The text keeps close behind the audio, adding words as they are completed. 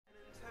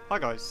Hi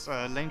guys,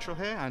 Lanetrail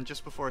here, and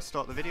just before I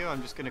start the video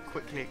I'm just going to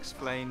quickly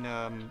explain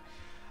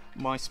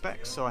my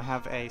specs. So I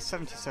have a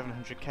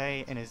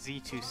 7700K in a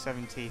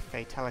Z270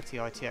 Fatality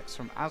ITX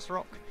from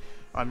ASRock.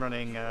 I'm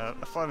running a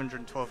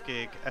 512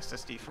 gig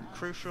SSD from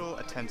Crucial,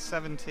 a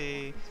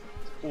 1070,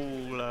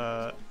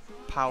 all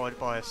powered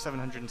by a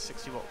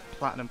 760 watt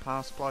platinum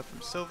power supply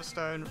from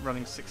Silverstone,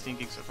 running 16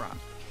 gigs of RAM.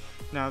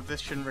 Now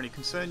this shouldn't really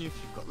concern you if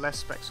you've got less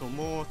specs or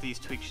more. These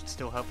tweaks should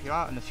still help you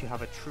out unless you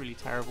have a truly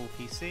terrible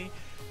PC.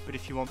 But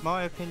if you want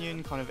my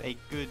opinion, kind of a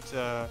good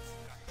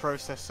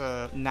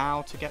processor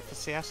now to get for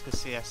CS, because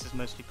CS is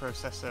mostly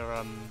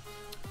processor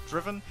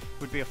driven,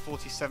 would be a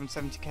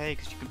 4770K,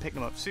 because you can pick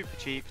them up super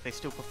cheap. They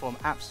still perform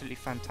absolutely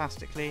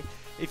fantastically.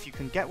 If you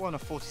can get one, a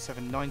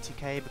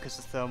 4790K, because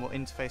the thermal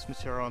interface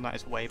material on that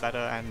is way better,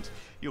 and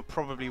you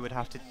probably would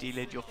have to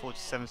delid your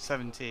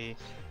 4770K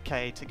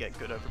to get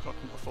good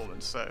overclocking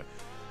performance. So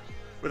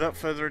without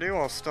further ado,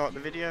 I'll start the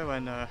video,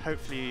 and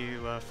hopefully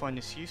you find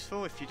this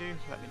useful. If you do,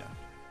 let me know.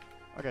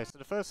 Okay, so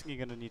the first thing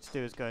you're going to need to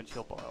do is go into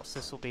your BIOS.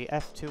 This will be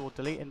F2 or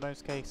delete in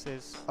most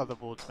cases, other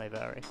boards may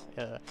vary.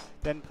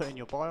 Then put in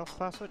your BIOS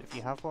password if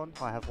you have one.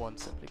 I have one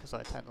simply because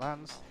I attend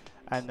LANs.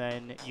 And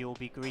then you'll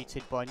be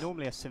greeted by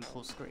normally a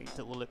simple screen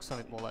that will look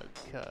something more like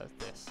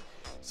this.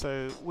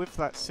 So with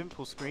that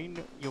simple screen,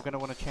 you're going to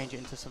want to change it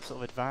into some sort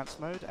of advanced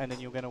mode, and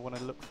then you're going to want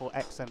to look for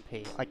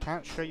XMP. I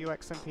can't show you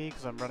XMP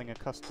because I'm running a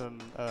custom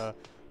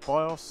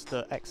BIOS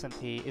that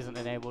XMP isn't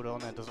enabled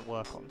on and doesn't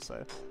work on,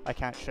 so I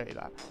can't show you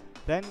that.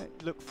 Then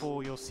look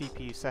for your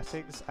CPU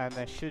settings, and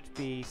there should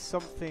be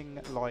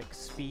something like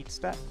speed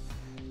step.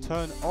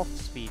 Turn off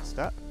speed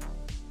step.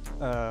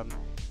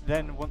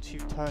 Then once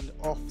you've turned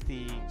off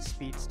the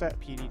speed step,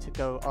 you need to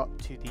go up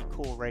to the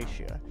core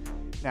ratio.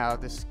 Now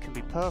this can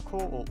be per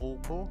core or all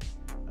core.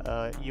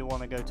 You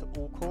want to go to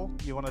all core.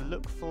 You want to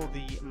look for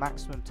the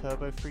maximum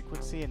turbo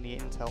frequency in the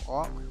Intel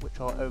Arc, which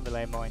I'll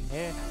overlay mine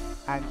here,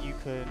 and you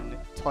can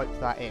type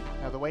that in.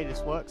 Now the way this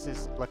works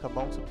is like a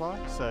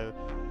multiply, so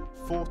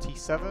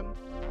 47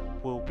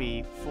 will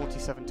be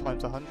 47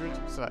 times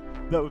 100, so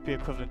that would be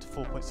equivalent to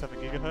 4.7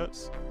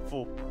 gigahertz.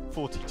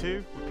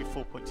 42 would be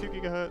 4.2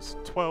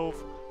 gigahertz,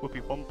 12 would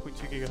be 1.2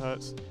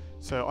 gigahertz.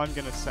 So I'm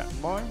going to set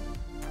mine,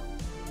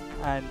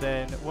 and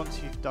then once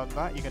you've done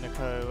that, you're going to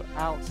go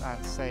out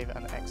and save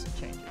and exit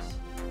changes.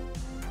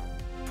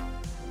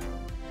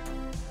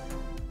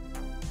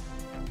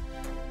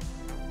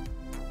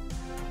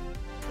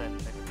 Then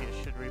the computer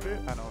should reboot,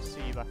 and I'll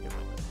see you back in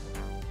Windows.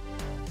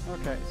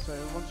 Okay, so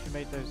once you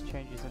made those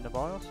changes in the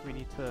BIOS, we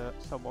need to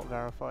somewhat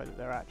verify that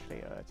they're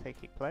actually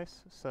taking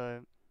place. So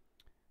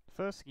the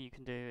first thing you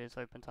can do is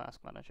open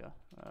Task Manager.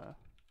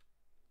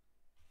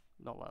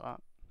 Not like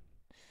that.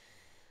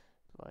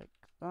 Like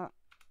that.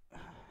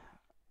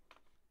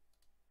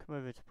 Come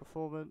over to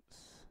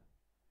Performance.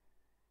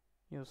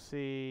 You'll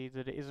see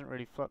that it isn't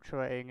really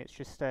fluctuating, it's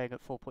just staying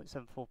at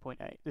 4.7,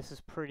 4.8. This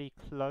is pretty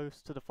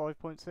close to the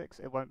 5.6,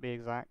 it won't be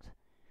exact.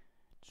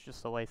 It's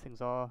just the way things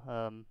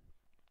are.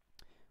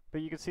 But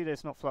you can see that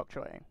it's not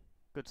fluctuating.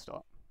 Good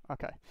start.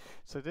 Okay,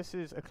 so this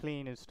is a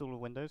clean install of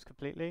Windows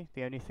completely.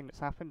 The only thing that's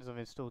happened is I've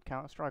installed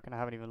Counter-Strike and I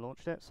haven't even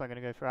launched it, so I'm going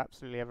to go through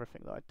absolutely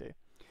everything that I do.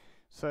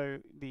 So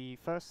the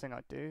first thing I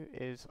do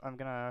is I'm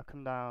going to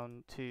come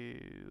down to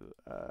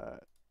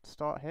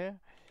start here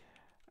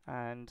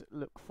and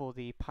look for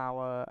the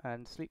power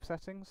and sleep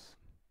settings.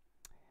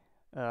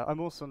 I'm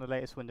also on the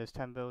latest Windows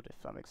 10 build,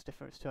 if that makes a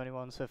difference to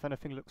anyone, so if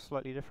anything looks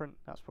slightly different,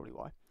 that's probably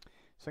why.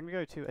 So I'm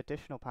going to go to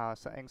Additional Power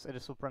Settings, and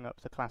this will bring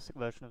up the classic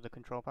version of the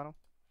control panel.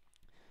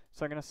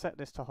 So I'm going to set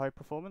this to high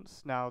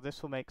performance. Now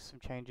this will make some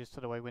changes to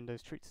the way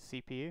Windows treats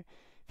the CPU.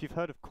 If you've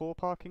heard of core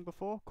parking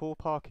before, core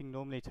parking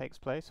normally takes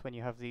place when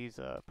you have these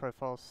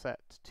profiles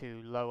set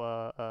to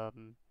lower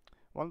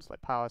ones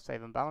like power,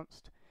 save and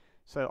balanced.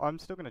 So I'm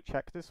still going to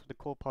check this with the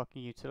core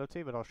parking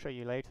utility, but I'll show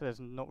you later. There's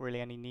not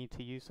really any need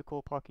to use the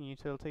core parking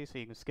utility, so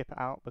you can skip it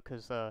out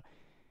because the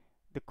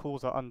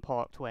cores are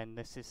unparked when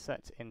this is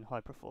set in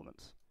high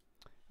performance.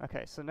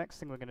 Okay, so next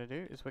thing we're going to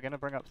do is we're going to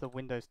bring up the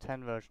Windows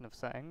 10 version of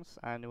settings,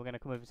 and we're going to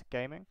come over to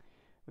gaming.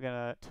 We're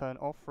going to turn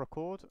off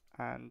record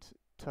and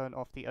turn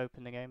off the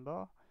open the game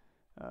bar.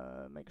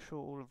 Make sure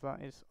all of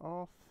that is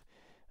off.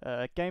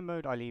 Game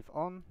mode I leave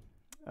on.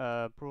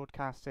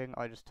 Broadcasting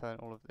I just turn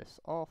all of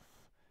this off.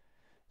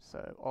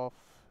 So off,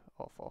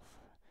 off, off.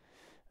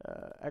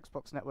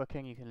 Xbox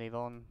networking you can leave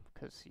on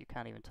because you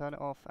can't even turn it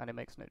off and it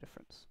makes no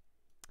difference.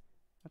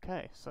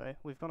 Okay, so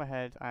we've gone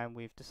ahead and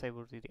we've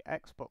disabled the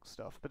Xbox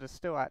stuff, but there's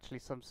still actually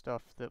some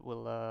stuff that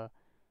will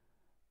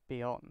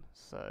be on.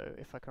 So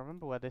if I can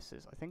remember where this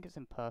is, I think it's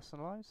in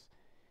personalize.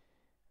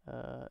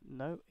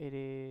 No, it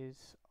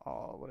is,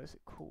 oh, what is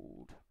it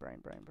called?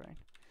 Brain.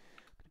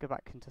 Go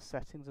back into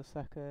settings a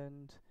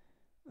second.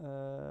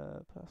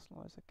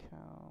 Personalize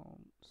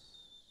accounts.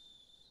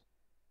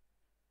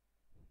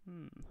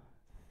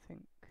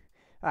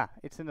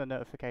 It's in the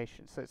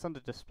notifications, so it's under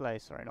display,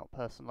 sorry, not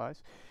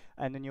personalize.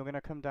 And then you're going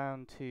to come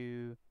down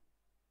to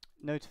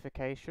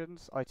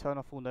notifications. I turn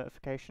off all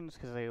notifications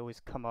because they always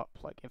come up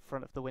like in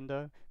front of the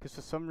window, because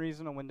for some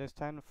reason on Windows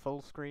 10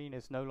 full screen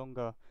is no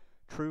longer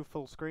true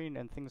full screen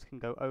and things can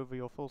go over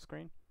your full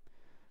screen.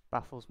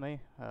 Baffles me,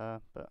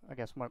 but I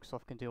guess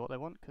Microsoft can do what they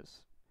want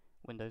because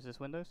Windows is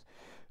Windows.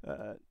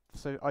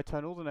 So I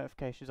turn all the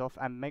notifications off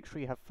and make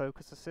sure you have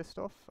focus assist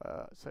off,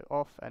 so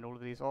off and all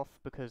of these off,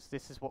 because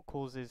this is what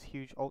causes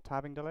huge alt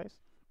tabbing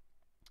delays.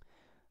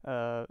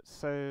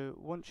 So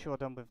once you're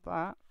done with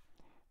that,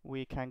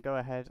 we can go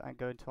ahead and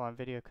go into our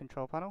video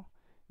control panel.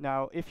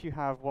 Now if you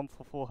have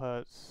 144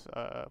 Hz,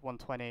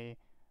 120,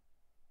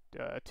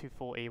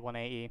 240,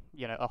 180,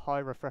 you know, a high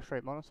refresh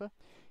rate monitor,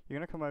 you're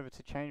going to come over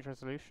to change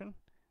resolution,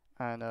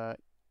 and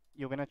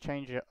you're going to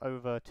change it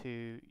over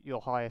to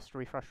your highest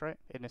refresh rate.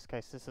 In this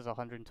case, this is a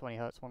 120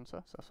 Hz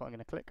monitor, so that's what I'm going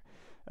to click.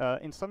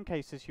 In some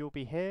cases, you'll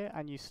be here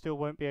and you still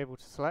won't be able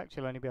to select.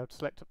 You'll only be able to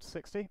select up to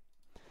 60.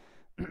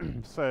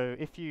 So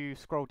if you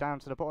scroll down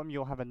to the bottom,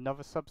 you'll have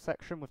another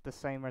subsection with the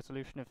same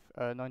resolution of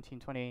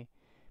 1920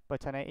 by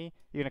 1080.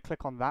 You're going to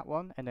click on that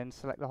one and then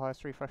select the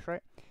highest refresh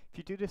rate. If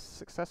you do this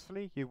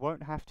successfully, you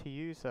won't have to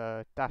use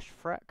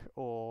 -frec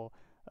or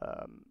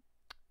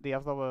the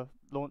other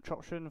launch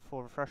option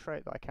for refresh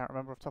rate that I can't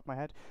remember off the top of my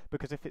head,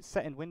 because if it's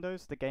set in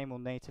Windows, the game will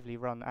natively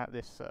run at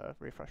this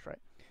refresh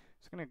rate.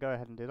 So I'm going to go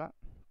ahead and do that.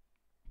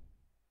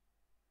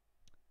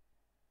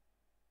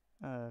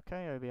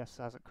 Okay, OBS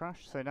hasn't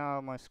crashed, so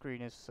now my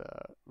screen is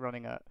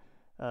running at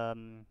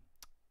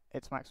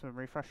its maximum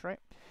refresh rate.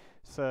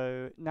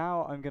 So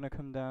now I'm going to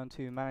come down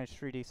to manage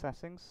 3D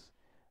settings.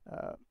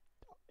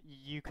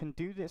 You can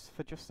do this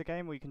for just the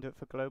game, or you can do it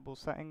for global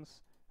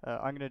settings.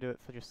 I'm going to do it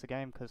for just the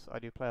game because I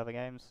do play other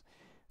games.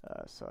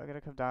 So I'm going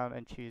to come down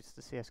and choose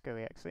the CSGO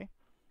EXE.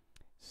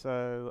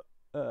 So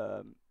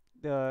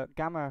the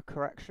gamma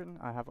correction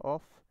I have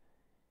off.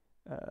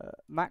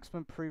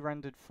 Maximum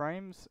pre-rendered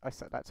frames, I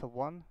set that to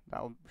 1.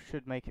 That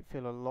should make it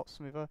feel a lot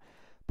smoother.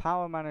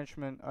 Power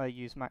management, I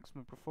use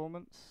maximum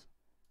performance.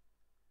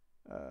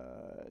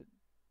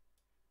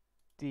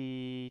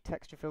 The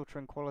texture filter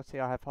and quality,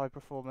 I have high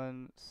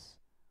performance.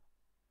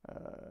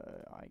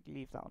 I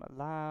leave that on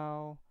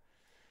allow.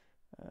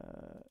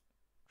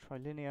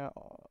 Trilinear,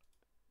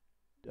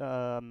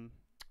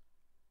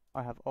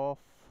 I have off.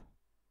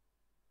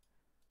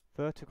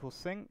 Vertical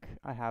sync,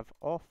 I have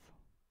off.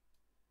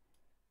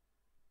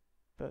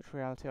 Virtual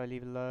reality, I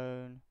leave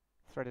alone.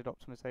 Threaded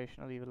optimization,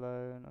 I leave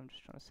alone. I'm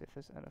just trying to see if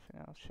there's anything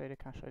else. Shader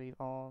cache, I leave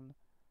on.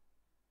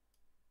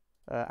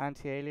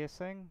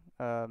 Anti-aliasing,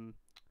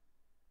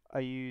 I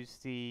use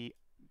the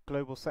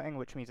global setting,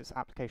 which means it's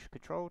application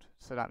controlled,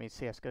 so that means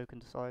CSGO can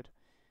decide.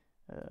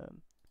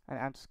 And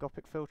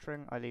antiscopic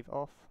filtering, I leave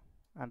off.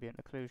 Ambient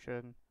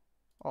occlusion,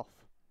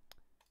 off.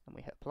 And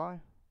we hit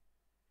apply.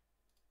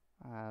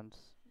 And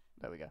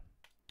there we go.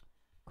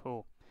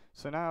 Cool.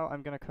 So now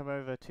I'm going to come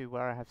over to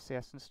where I have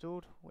CS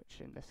installed,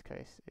 which in this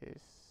case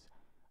is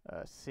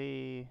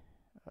C,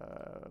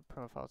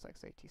 Promofiles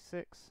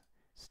x86,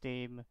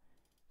 Steam,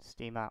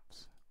 Steam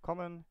Apps,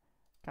 Common,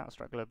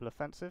 Counter-Strike Global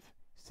Offensive.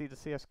 See the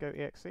CSGO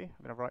EXE?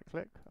 I'm going to right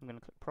click, I'm going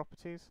to click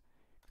Properties,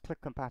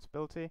 click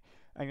Compatibility.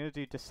 I'm going to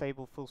do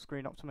Disable Full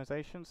Screen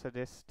Optimization, so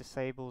this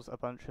disables a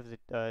bunch of the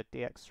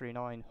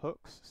DX39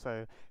 hooks,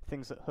 so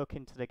things that hook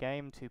into the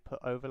game to put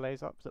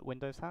overlays up that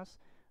Windows has.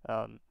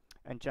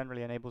 And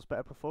generally enables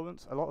better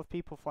performance. A lot of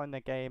people find their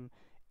game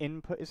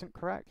input isn't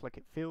correct, like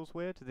it feels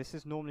weird. This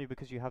is normally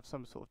because you have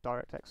some sort of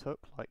DirectX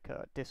hook, like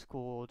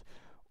Discord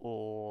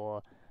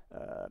or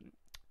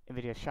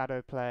NVIDIA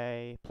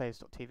Shadowplay,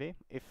 Players.tv.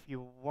 If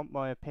you want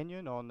my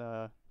opinion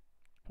on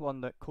one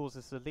that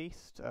causes the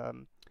least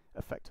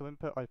effect to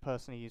input, I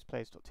personally use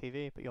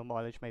Players.tv, but your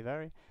mileage may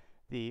vary.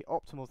 The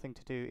optimal thing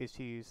to do is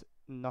to use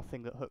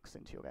nothing that hooks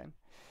into your game.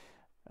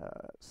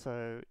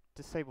 So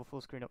disable full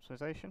screen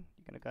optimization,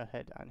 you're going to go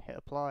ahead and hit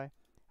apply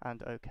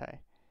and OK.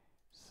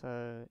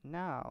 So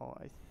now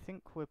I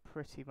think we're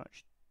pretty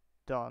much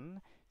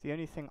done. The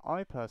only thing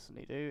I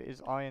personally do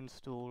is I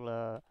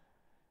install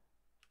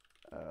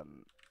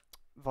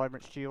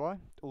Vibrance GUI.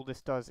 All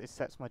this does is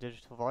sets my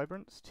digital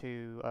vibrance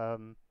to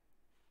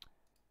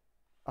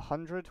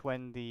 100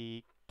 when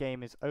the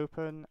game is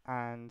open,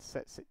 and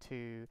sets it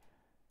to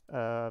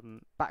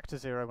back to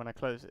 0 when I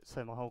close it,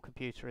 so my whole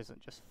computer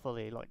isn't just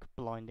fully like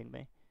blinding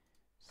me.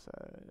 So,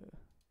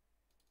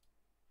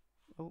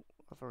 oh,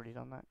 I've already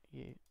done that.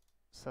 Yeah.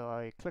 So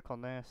I click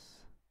on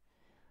this,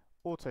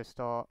 auto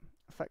start,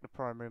 affect the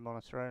primary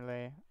monitor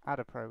only, add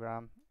a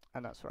program,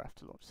 and that's where I have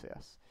to launch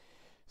CS.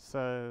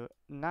 So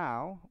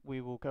now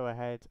we will go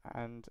ahead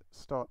and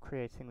start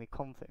creating the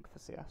config for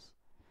CS.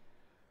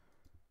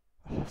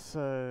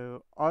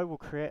 So I will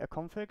create a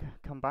config,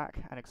 come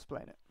back and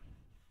explain it.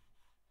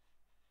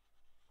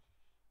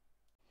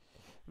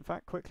 In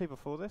fact, quickly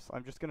before this,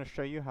 I'm just going to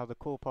show you how the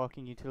core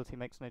parking utility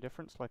makes no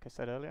difference, like I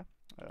said earlier.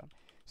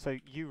 So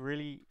you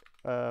really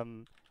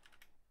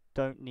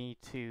don't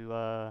need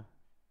to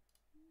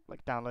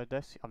like download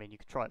this. I mean, you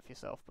could try it for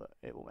yourself, but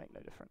it will make no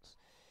difference.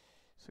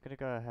 So I'm going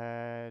to go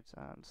ahead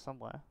and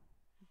somewhere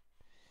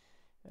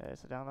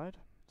there's a download.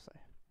 So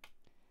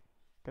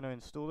going to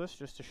install this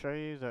just to show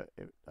you that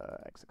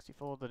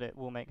x64 that it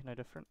will make no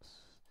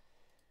difference.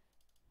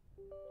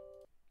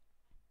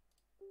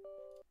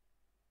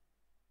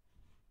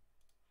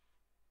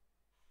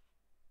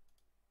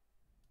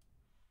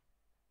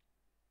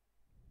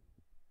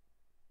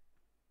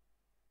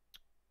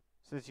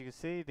 So as you can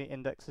see, the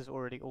index is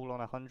already all on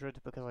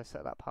 100 because I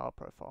set that power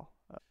profile.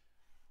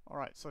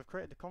 Alright, so I've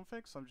created the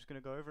config, so I'm just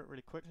going to go over it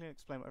really quickly and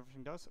explain what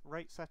everything does.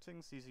 Rate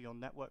settings, these are your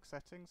network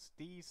settings.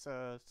 These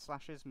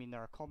slashes mean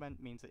they're a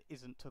comment, means it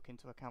isn't took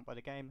into account by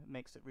the game,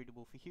 makes it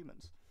readable for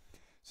humans.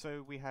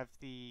 So we have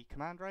the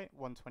command rate,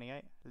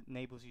 128,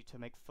 enables you to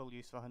make full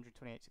use of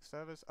 128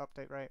 servers.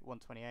 Update rate,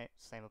 128,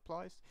 same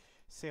applies.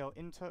 CL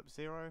interp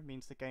 0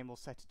 means the game will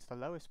set it to the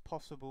lowest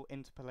possible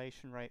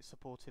interpolation rate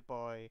supported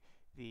by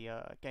the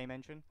game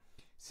engine.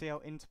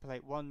 CL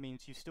interpolate 1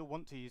 means you still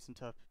want to use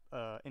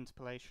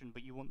interpolation,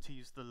 but you want to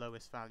use the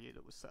lowest value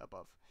that was set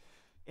above.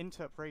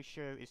 Interp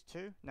ratio is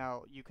 2.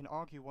 Now, you can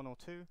argue 1 or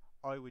 2.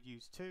 I would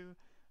use 2.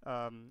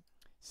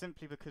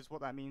 Simply because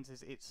what that means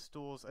is it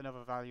stores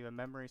another value in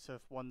memory, so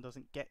if 1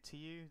 doesn't get to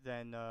you,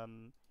 then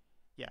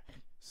yeah.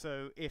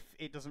 So if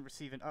it doesn't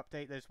receive an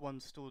update, there's 1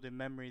 stored in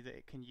memory that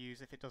it can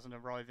use if it doesn't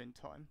arrive in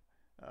time.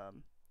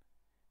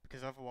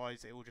 Because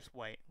otherwise it will just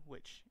wait,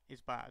 which is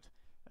bad.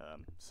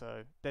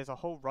 So there's a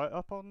whole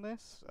write-up on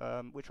this,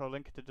 which I'll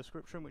link in the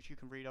description, which you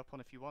can read up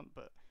on if you want,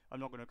 but I'm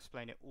not going to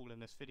explain it all in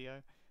this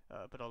video,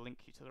 but I'll link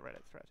you to the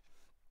Reddit thread.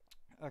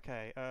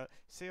 Okay,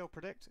 CL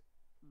predict.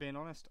 Being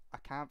honest, I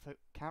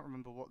can't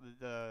remember what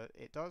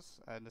it does,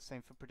 and the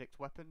same for predict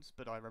weapons,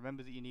 but I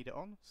remember that you need it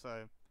on,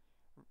 so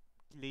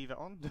leave it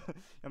on.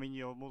 I mean,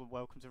 you're more than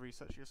welcome to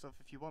research yourself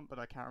if you want, but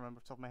I can't remember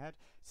off the top of my head.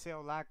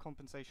 CL lag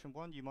compensation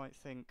 1, you might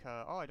think,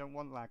 oh, I don't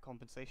want lag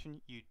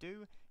compensation. You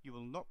do. You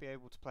will not be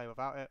able to play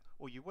without it,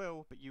 or you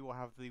will, but you will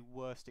have the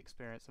worst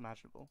experience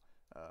imaginable.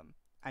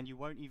 And you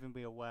won't even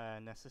be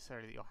aware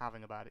necessarily that you're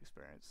having a bad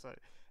experience, so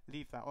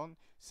leave that on.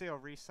 CL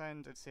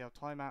resend and CL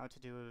timeout are to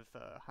do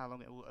with how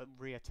long it will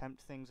reattempt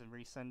things and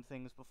resend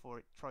things before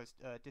it tries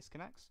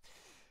disconnects.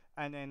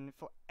 And then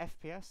for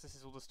FPS, this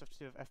is all the stuff to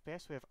do with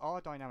FPS, we have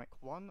R dynamic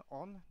 1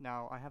 on.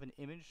 Now I have an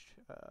image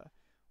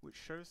which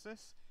shows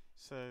this.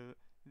 So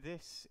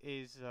this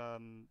is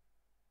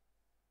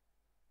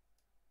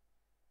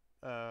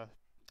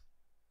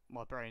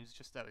my brain's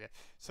just, there we go.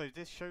 So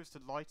this shows the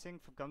lighting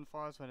from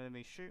gunfires when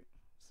enemies shoot.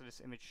 So this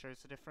image shows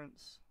the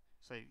difference.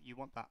 So you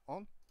want that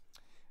on.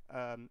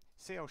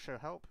 CL show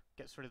help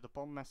gets rid of the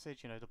bomb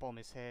message. You know, the bomb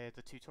is here,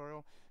 the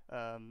tutorial.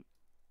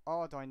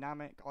 R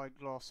dynamic, eye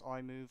gloss,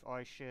 eye move,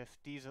 eye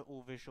shift. These are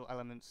all visual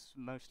elements,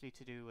 mostly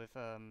to do with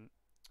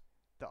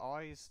the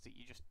eyes that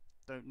you just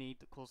don't need,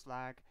 that cause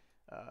lag.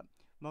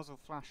 Muzzle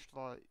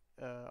flashlight,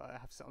 I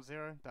have set on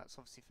 0. That's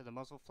obviously for the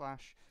muzzle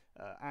flash.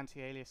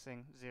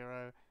 Anti-aliasing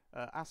 0.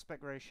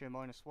 Aspect ratio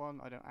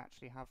 -1, I don't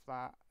actually have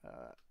that.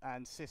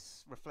 And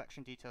sys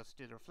reflection details to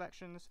do the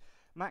reflections.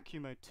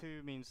 MacQ mode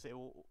 2 means that it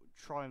will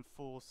try and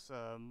force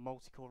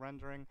multi-core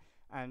rendering.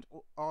 And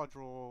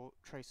RDraw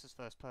traces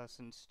first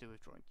person to do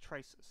with drawing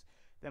traces.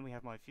 Then we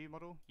have my view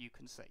model. You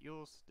can set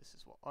yours. This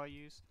is what I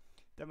use.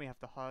 Then we have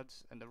the HUD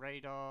and the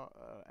radar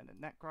and the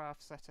net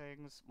graph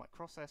settings, my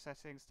crosshair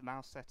settings, the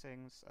mouse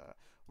settings.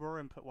 Raw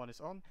input 1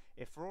 is on.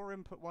 If raw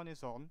input 1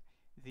 is on,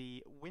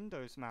 the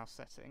Windows mouse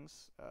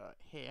settings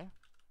here,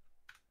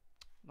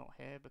 not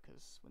here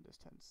because Windows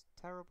 10's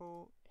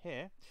terrible,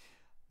 here,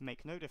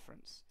 make no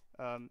difference.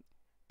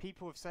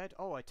 People have said,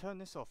 oh, I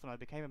turned this off and I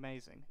became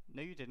amazing.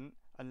 No, you didn't,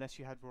 unless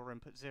you had raw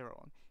input 0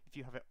 on. If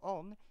you have it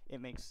on, it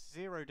makes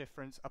 0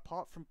 difference,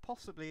 apart from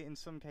possibly, in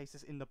some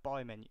cases, in the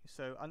buy menu.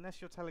 So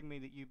unless you're telling me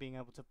that you being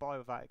able to buy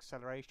without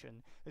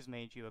acceleration has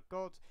made you a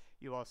god,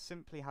 you are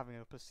simply having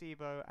a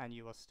placebo, and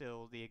you are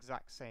still the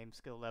exact same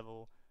skill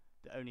level.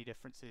 The only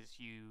difference is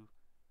you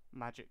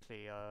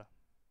magically,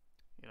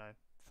 you know,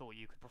 thought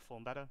you could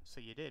perform better,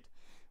 so you did,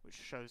 which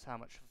shows how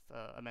much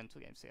of a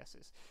mental game CS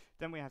is.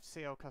 Then we have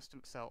CL Custom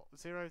Excel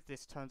 0.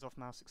 This turns off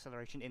mouse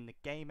acceleration in the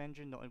game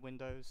engine, not in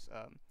Windows.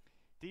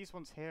 These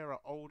ones here are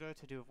older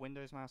to do with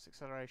Windows mouse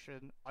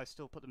acceleration. I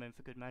still put them in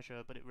for good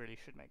measure, but it really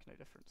should make no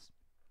difference.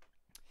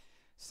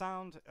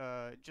 Sound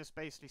just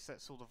basically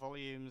sets all the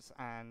volumes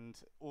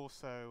and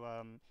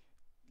also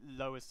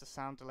lowers the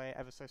sound delay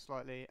ever so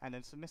slightly, and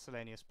then some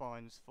miscellaneous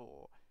binds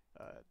for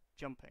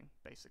jumping,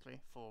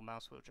 basically, for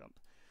mouse wheel jump.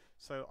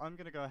 So I'm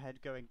going to go ahead,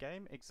 go in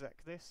game,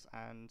 exec this,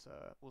 and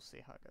we'll see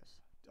how it goes.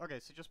 Okay,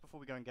 so just before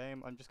we go in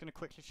game, I'm just going to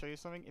quickly show you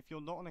something. If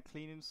you're not on a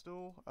clean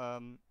install,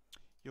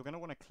 you're going to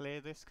want to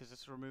clear this, because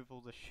this will remove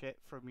all the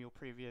shit from your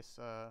previous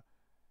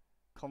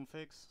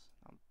configs.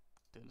 I'm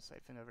doing the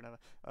same thing over and over,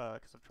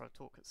 because I've tried to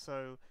talk it.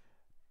 So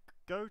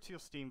go to your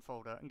Steam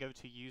folder and go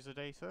to user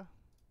data.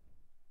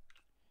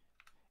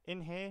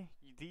 In here,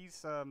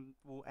 these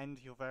will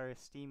end your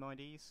various Steam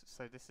IDs.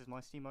 So this is my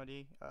Steam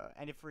ID.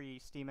 And every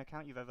Steam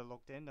account you've ever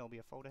logged in, there'll be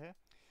a folder here.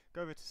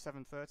 Go over to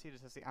 730,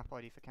 this is the app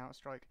ID for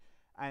Counter-Strike,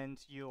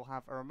 and you'll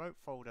have a remote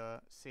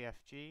folder,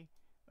 CFG.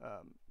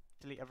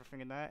 Delete everything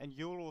in there, and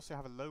you'll also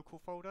have a local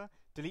folder.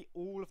 Delete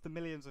all of the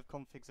millions of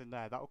configs in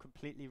there. That will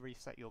completely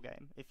reset your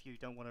game if you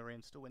don't want to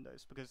reinstall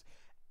Windows, because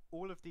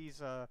all of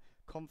these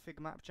config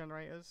map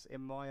generators,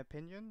 in my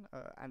opinion,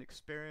 and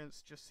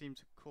experience, just seem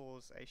to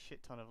cause a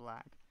shit ton of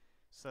lag.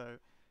 So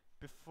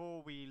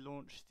before we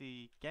launch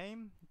the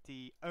game,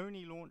 the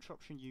only launch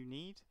option you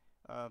need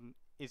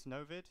is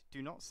no vid.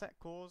 Do not set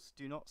cores,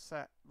 do not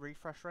set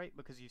refresh rate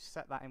because you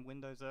set that in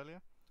Windows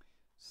earlier.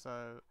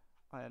 So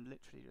I am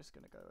literally just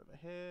going to go over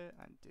here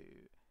and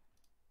do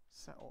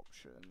set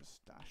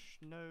options dash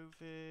no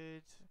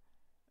vid.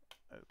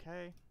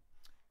 Okay.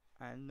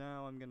 And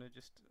now I'm going to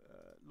just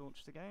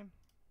launch the game.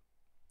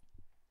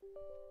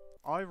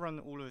 I run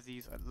all of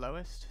these at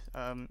lowest.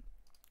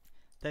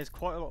 There's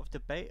quite a lot of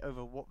debate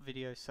over what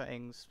video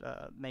settings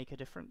make a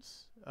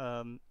difference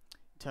in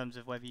terms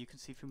of whether you can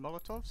see through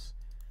Molotovs.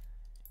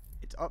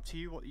 It's up to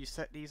you what you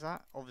set these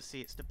at.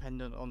 Obviously it's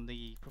dependent on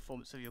the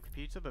performance of your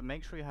computer, but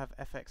make sure you have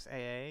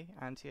FXAA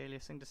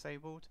anti-aliasing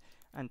disabled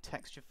and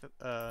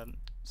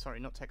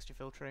not texture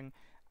filtering,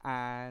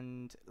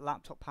 and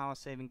laptop power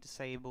saving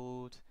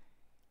disabled,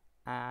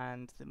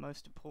 and the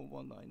most important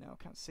one that I now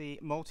can't see,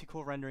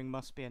 multi-core rendering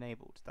must be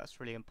enabled. That's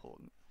really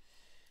important.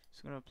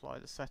 So I'm going to apply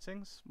the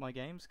settings. My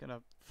game's going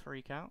to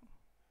freak out.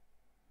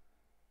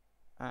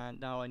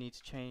 And now I need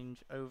to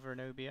change over in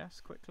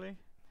OBS quickly.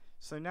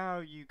 So now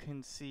you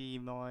can see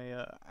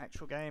my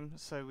actual game.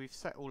 So we've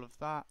set all of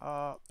that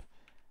up.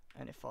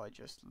 And if I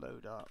just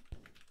load up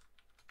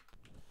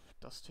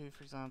Dust 2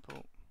 for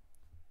example.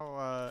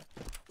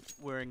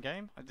 We're in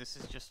game. This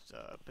is just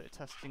a bit of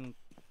testing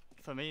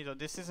for me.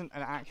 This isn't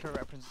an accurate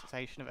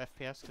representation of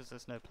FPS because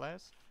there's no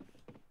players.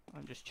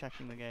 I'm just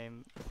checking the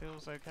game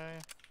feels okay.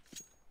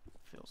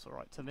 Feels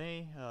alright to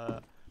me.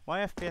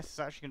 My FPS is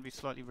actually going to be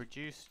slightly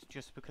reduced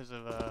just because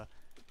of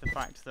the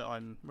fact that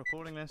I'm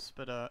recording this,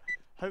 but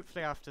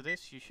hopefully after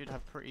this you should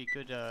have pretty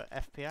good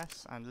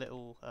FPS and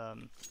little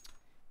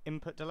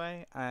input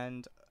delay,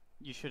 and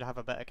you should have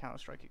a better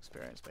Counter-Strike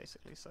experience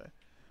basically. So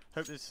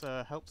hope this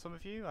helped some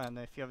of you, and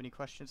if you have any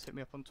questions hit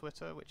me up on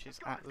Twitter, which is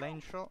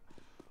 @laneshot,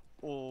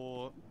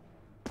 or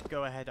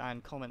go ahead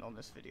and comment on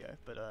this video,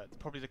 but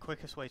probably the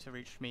quickest way to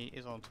reach me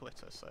is on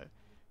Twitter, so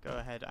go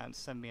ahead and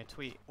send me a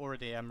tweet or a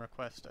DM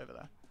request over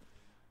there.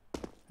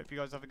 Hope you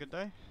guys have a good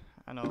day,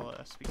 and I'll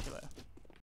speak to you later.